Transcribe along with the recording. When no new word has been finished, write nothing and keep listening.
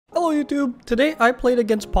Hello YouTube! Today I played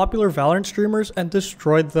against popular Valorant streamers and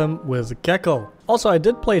destroyed them with GEKKO. Also, I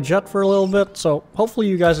did play Jet for a little bit, so hopefully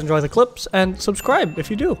you guys enjoy the clips and subscribe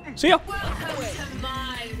if you do. See ya!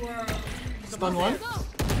 Stun one.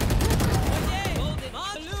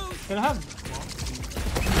 Can I have?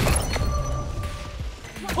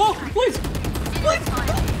 Oh, please! Please!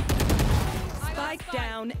 Spike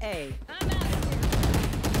down A.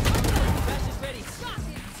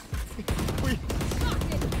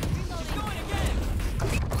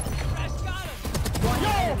 One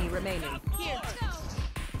enemy remaining. Here.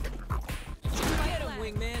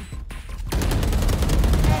 Wingman.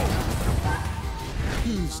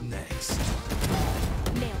 Who's next?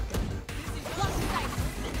 Nailed it.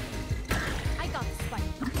 I got the spike.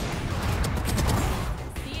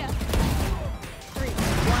 See ya. 3.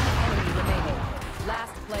 One enemy remaining.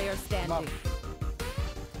 Last player standing.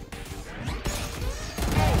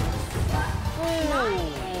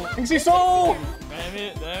 Thanks, so! Damn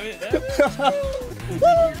it.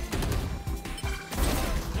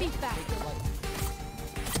 Be back.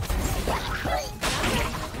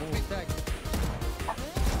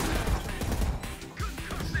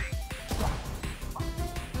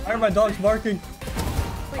 Why are my dogs barking?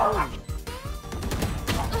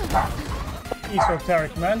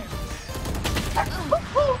 Esoteric, man.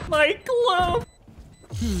 My glove!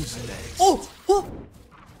 Who's next? Oh!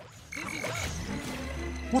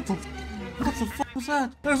 What the fuck was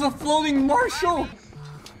that? There's a floating Marshall!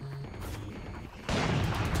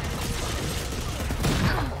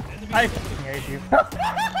 I fucking hate you.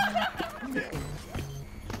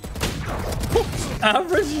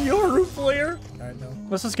 Average Yoru player? I know.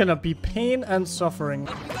 This is gonna be pain and suffering.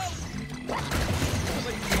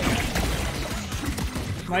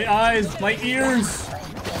 My eyes, my ears!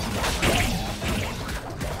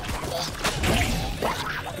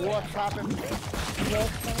 What's happened?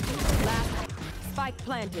 Last spike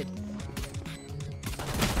planted.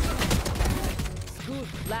 Good.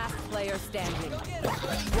 Last player standing.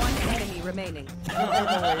 One enemy remaining.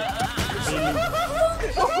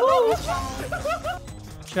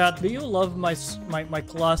 Chat, do you love my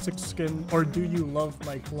classic skin, or do you love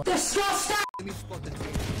my classic?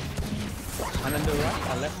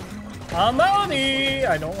 I'm outie!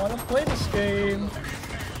 I don't want to play this game.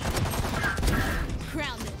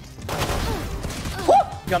 Grounded.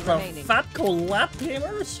 Got the fat collab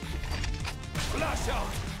gamers?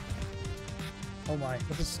 Oh my,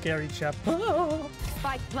 this is scary, chat.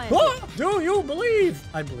 Spike planted. Do you believe?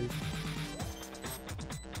 I believe.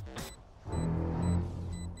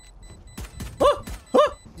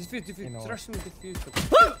 Diffuse, trust me, diffuse.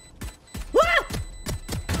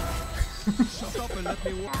 Shut up and let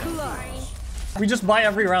me walk. We just buy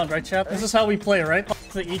every round, right, chat? This is how we play, right?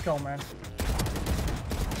 F the eco, man.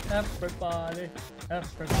 Everybody.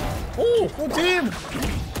 Oh, good team!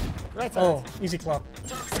 Right. Oh, easy clap.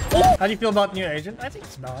 Oh, how do you feel about new agent? I think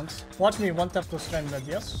it's balanced. Watch me one tap to spend mid,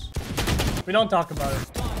 yes? We don't talk about it.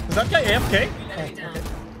 Is that guy AFK? Oh, okay.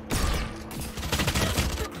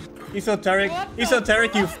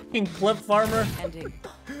 Esoteric, you fucking clip farmer. Ending.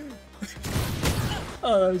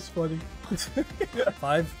 Oh, that was funny.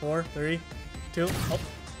 5, 4, 3, 2, oh.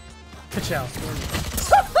 Ka-chow.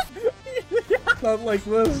 Not like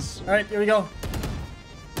this. Alright, here we go.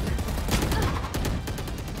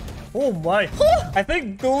 Oh my. I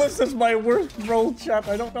think Duelist is my worst role, chat.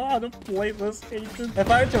 I don't know how to play this agent. If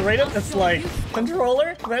I were to rate it, it's like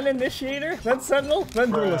controller, then initiator, then sentinel,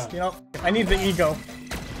 then Duelist, you know? I need the ego.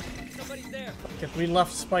 Somebody's there. If we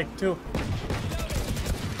left Spike too.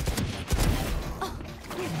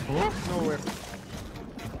 Nowhere.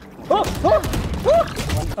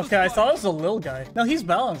 Okay, I thought it was a little guy. No, he's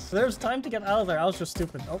balanced. There's time to get out of there. I was just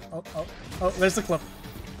stupid. Oh, there's the clip.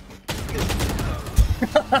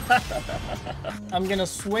 I'm gonna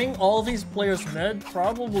swing all these players mid,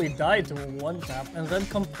 probably die to a one tap, and then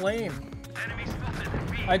complain.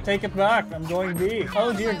 I take it back. I'm going B.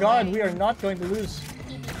 Oh dear God, we are not going to lose.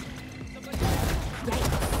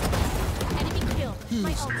 Enemy kill.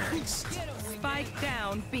 My ult. Spike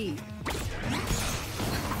down B.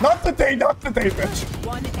 Not today, bitch.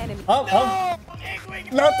 One enemy.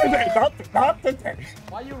 Not today.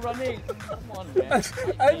 Why are you running? Come on, man.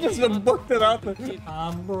 I just booked it out.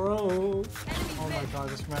 I'm broke. Oh my God,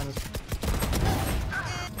 this man is.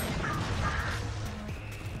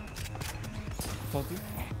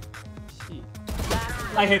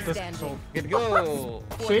 I hate this control. Good go.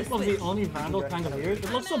 Shape of the only Vandal kind of weird.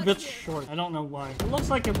 It looks a bit short. I don't know why. It looks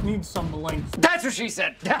like it needs some length. That's what she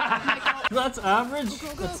said. That's average.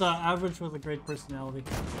 It's average with a great personality.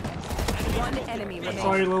 One enemy remaining.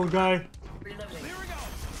 Sorry, little guy.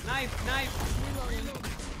 Knife.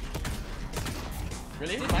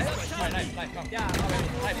 Really? Knife? Knife, come. Yeah,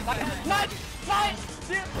 knife!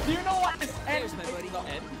 Do you know what is N? No,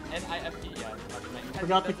 N-I-F-E, yeah.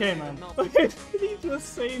 Forgot the K, man. Did he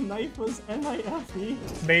just say knife was N-I-F-E?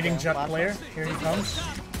 Baiting jet player. Here he comes.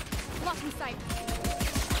 Blocking sight.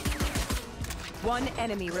 One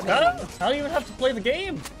enemy I remaining. don't even have to play the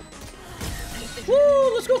game.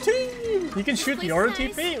 Woo, let's go team! You can shoot the Aura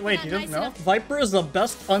TP? Wait, you didn't know? Viper is the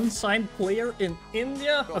best unsigned player in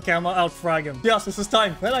India? Okay, I'm gonna outfrag him. Yes, this is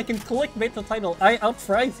time. Then I can clickbait the title. I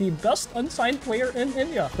outfrag the best unsigned player in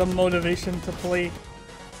India. The motivation to play.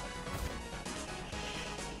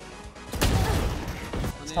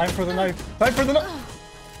 It's time for the knife. Time for the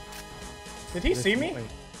knife! Did he see me?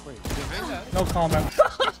 No comment.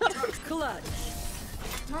 Clutch.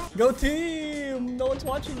 Go team! No one's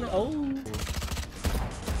watching me. Oh.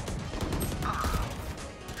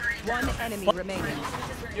 One enemy remaining.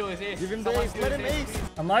 Give him the ace, let him ace.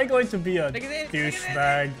 Am I going to be a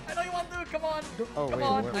douchebag? I know you want to, come on. Oh, Come wait,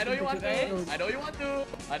 on, what? I know you want to. I know you want to.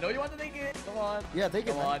 I know you want to take it. Come on. Yeah, take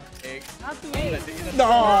it. Come on, take.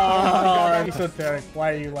 No! Esoteric,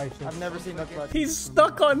 why are you like this? I've never seen that clutch. He's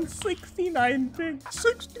stuck on 69 ping.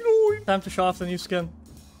 69! Time to show off the new skin.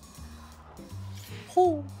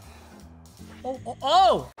 Oh. Oh, oh,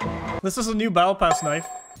 oh! This is a new battle pass knife.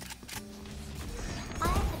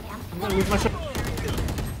 I'm gonna lose my shot.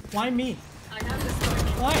 Why me?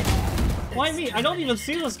 Why? Why me? I don't even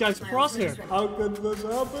see this guy's crosshair. How could this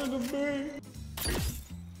happen to me?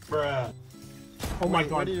 Bruh. Oh my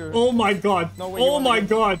god. Oh my god. Oh my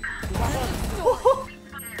god.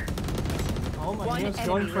 Oh my god. He's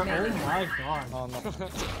going for. Oh my god. Oh no.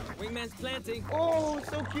 Wingman's planting. Oh,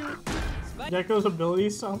 so cute. GEKKO's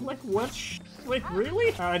abilities sound like what? Wait,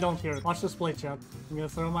 really? I don't hear it. Watch this play, chat. I'm gonna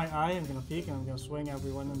throw my eye, I'm gonna peek, and I'm gonna swing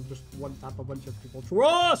everyone and just one tap a bunch of people.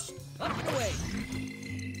 Trust! Up and away.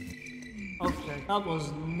 Okay, that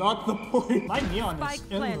was not the point. My neon is Spike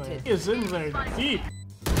in there. planted. He is in there deep.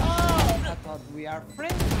 I thought we are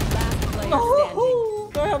friends. Last player standing. Oh,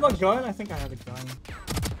 do I have a gun? I think I have a gun.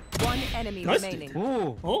 One enemy Nice. remaining.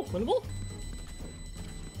 Ooh. Oh, winnable?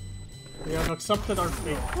 We have accepted our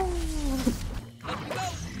fate. Up we go.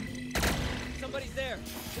 Somebody's there.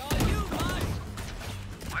 It's all you, man.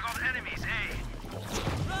 I got enemies, hey.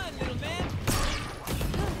 Run, little man.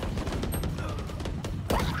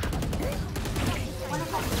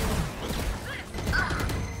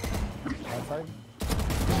 Outside.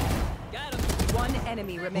 Got him. One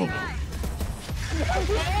enemy remaining.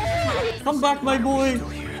 Come back, my boy!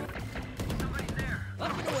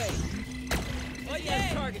 Up and away. Oh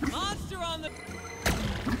yeah. Target monster on the.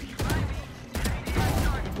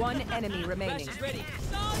 One enemy remaining. Crash is ready.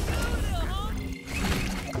 It's all you, little homie.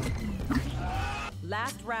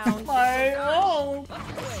 Last round. My oh! Up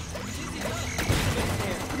and away. Dizzy's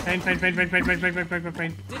up. Pain, pain, pain, pain, pain, pain, pain, pain, pain,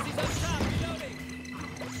 pain. Dizzy's up top. Reloading.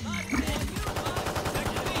 Monster on you, man. Back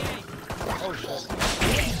to me. Oh shit.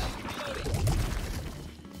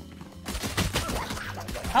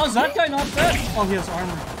 How's that guy not dead? Oh, he has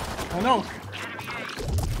armor. Oh no.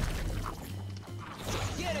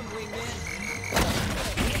 Get him, wingman.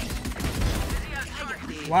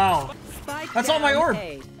 Wow. Spike That's not my down orb.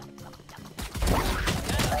 A.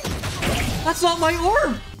 That's not my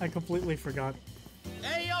orb! I completely forgot.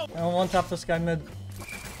 Hey, yo. I don't want to tap this guy mid.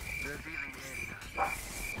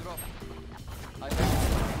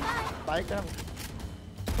 Spike down.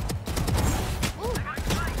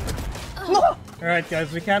 Alright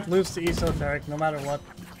guys, we can't lose to Esoteric no matter what.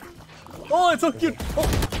 Oh, it's so cute! Oh.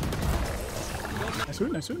 Nice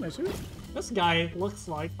hoot, nice hoot, nice hoot. This guy looks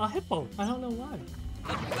like a hippo. I don't know why.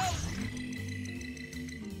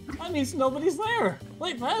 That means nobody's there.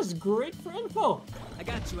 Wait, that is great for info. I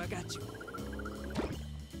got you, I got you.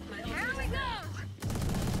 Here we go.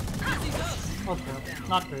 Dizzy's up. Okay,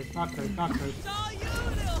 not great, not great, not great. It's all you,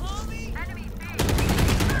 little homie. Enemy B.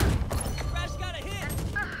 Crash got a hit.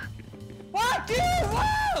 Fuck you!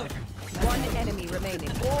 Whoa! One enemy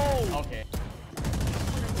remaining. Okay.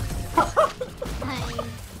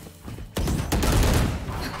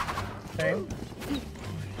 Okay.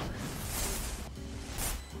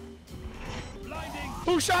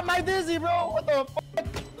 Who shot my dizzy, bro? What the fuck?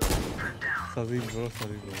 Sorry, bro.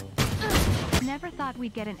 Never thought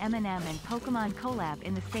we'd get an Eminem and Pokemon collab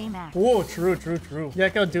in the same act. Whoa, true, true, true.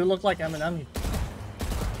 GEKKO do look like Eminem.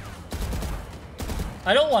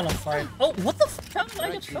 I don't want to fight. Oh, what the f- How did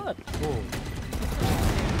I get shot?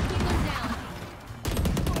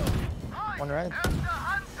 One right.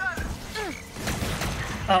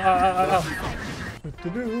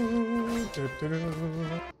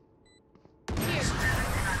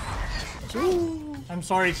 I'm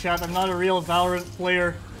sorry, chat. I'm not a real Valorant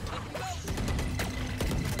player.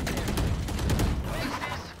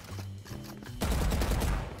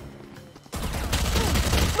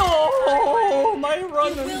 No! My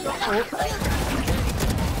run is...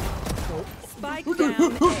 Spike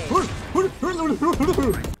down A.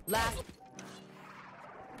 Last.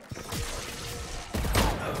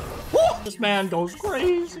 This man goes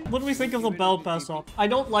crazy. What do we think of the bell pass op? I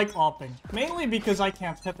don't like opping. Mainly because I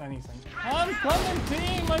can't hit anything. I'm coming,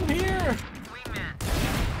 team! I'm here!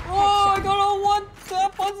 Oh, I got a one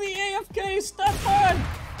step on the AFK step on!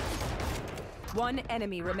 One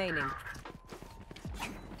enemy remaining.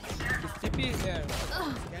 TP is there.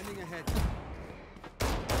 Scanning ahead.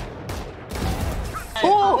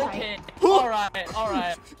 Oh! Okay.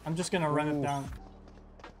 Alright. I'm just gonna run it down.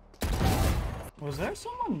 Was there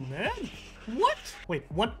someone there? What? Wait,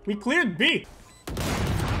 what? We cleared B!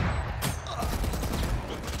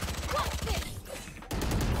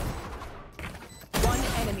 One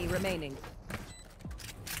enemy remaining.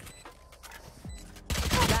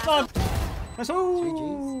 Oh.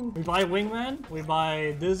 So, we buy Wingman, we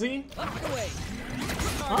buy Dizzy. Up the way.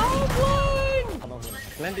 I'm blind!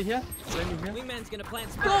 Landing here. Landing here. Wingman's gonna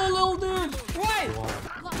plant spike. Go, little dude! Right!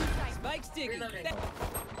 Spike sticky.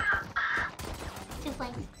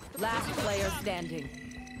 Last player standing.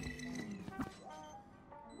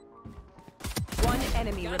 One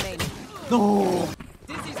enemy remaining. No!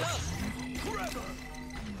 Dizzy's up.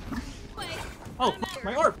 Oh,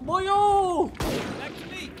 my orb! Boyo! Back to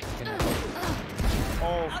me.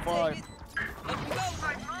 Oh, fuck. Up we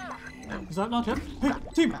go. Is that not him? Hey,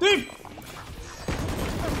 team!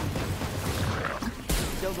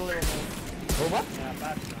 Kill the little man. Oh, what? Yeah,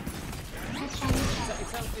 bad.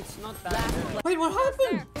 It's not that. Wait, what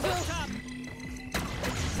happened?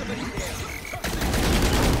 Somebody's there.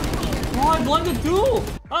 Oh, I blinded too!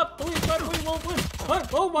 Up! Please, God, we won't win!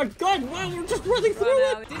 Oh my god, wow, we're just running through Run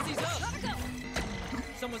it! out. Dizzy's up.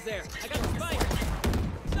 Someone's there. I got the spike.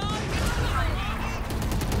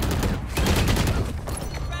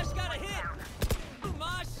 Crash got a hit.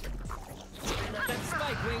 Mosh. That's the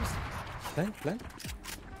spike, Wings. Plant.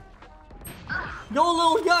 Go,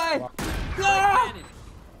 little guy! Ah! Planted.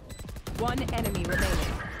 One enemy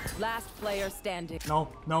remaining. Last player standing. No.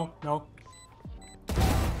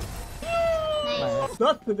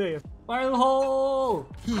 Not today. Fire the hole!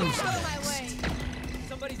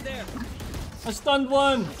 Somebody's there. I stunned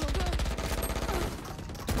one!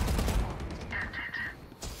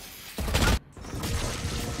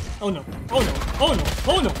 Oh no! Oh no! Oh no!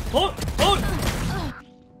 Oh no! Oh no!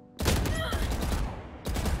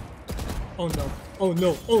 Oh no! Oh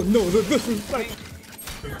no! Oh no! This is like.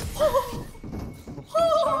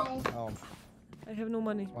 Oh, I have no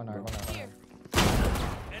money. one hour.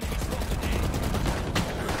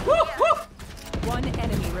 One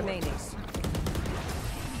enemy remaining.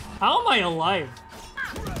 How am I alive?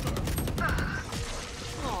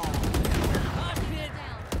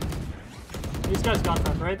 These guys got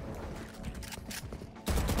that, right?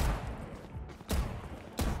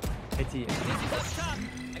 Dizzy's up top.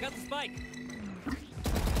 I got the spike.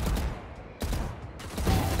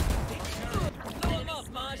 Blow him up,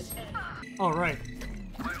 Mosh. Alright.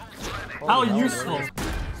 How useful.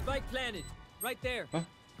 Spike planted. Right there. Huh?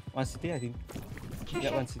 One city, I think.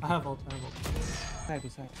 Yeah, one city. I have ult. Side to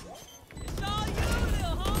side. It's all you,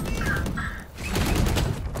 little homie.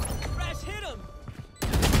 Crash hit him.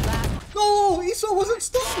 No! Iso wasn't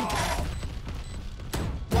stunned!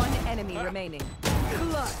 One enemy remaining.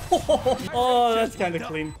 Oh, that's kind of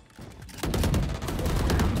clean.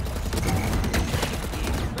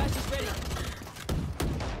 Crash is ready.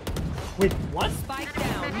 Wait, what? Spike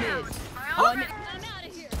down mid. One. I'm out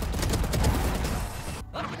of here.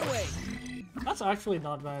 Up and away. That's actually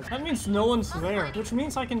not bad. That means no one's there, which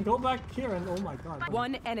means I can go back here and oh my god.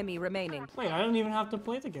 One enemy remaining. Wait, I don't even have to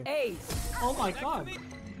play the game. Ace. Oh my god.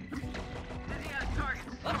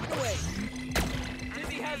 Up and away.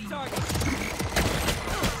 Dizzy has target.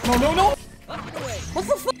 No! Up and away. What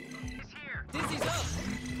the fuck? Dizzy's up.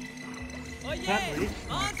 Oh yeah! Can't read.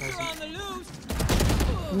 Monster on the loose.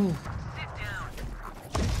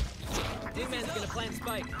 Dingman's gonna plant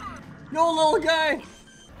spike. No, little guy!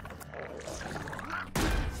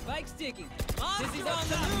 Spike sticking. Dizzy's on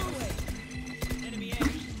the loose. Enemy A.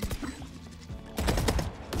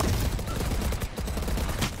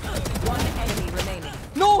 One enemy remaining.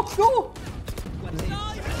 No!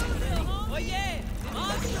 Oh yeah!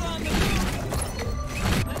 Monster on the loose.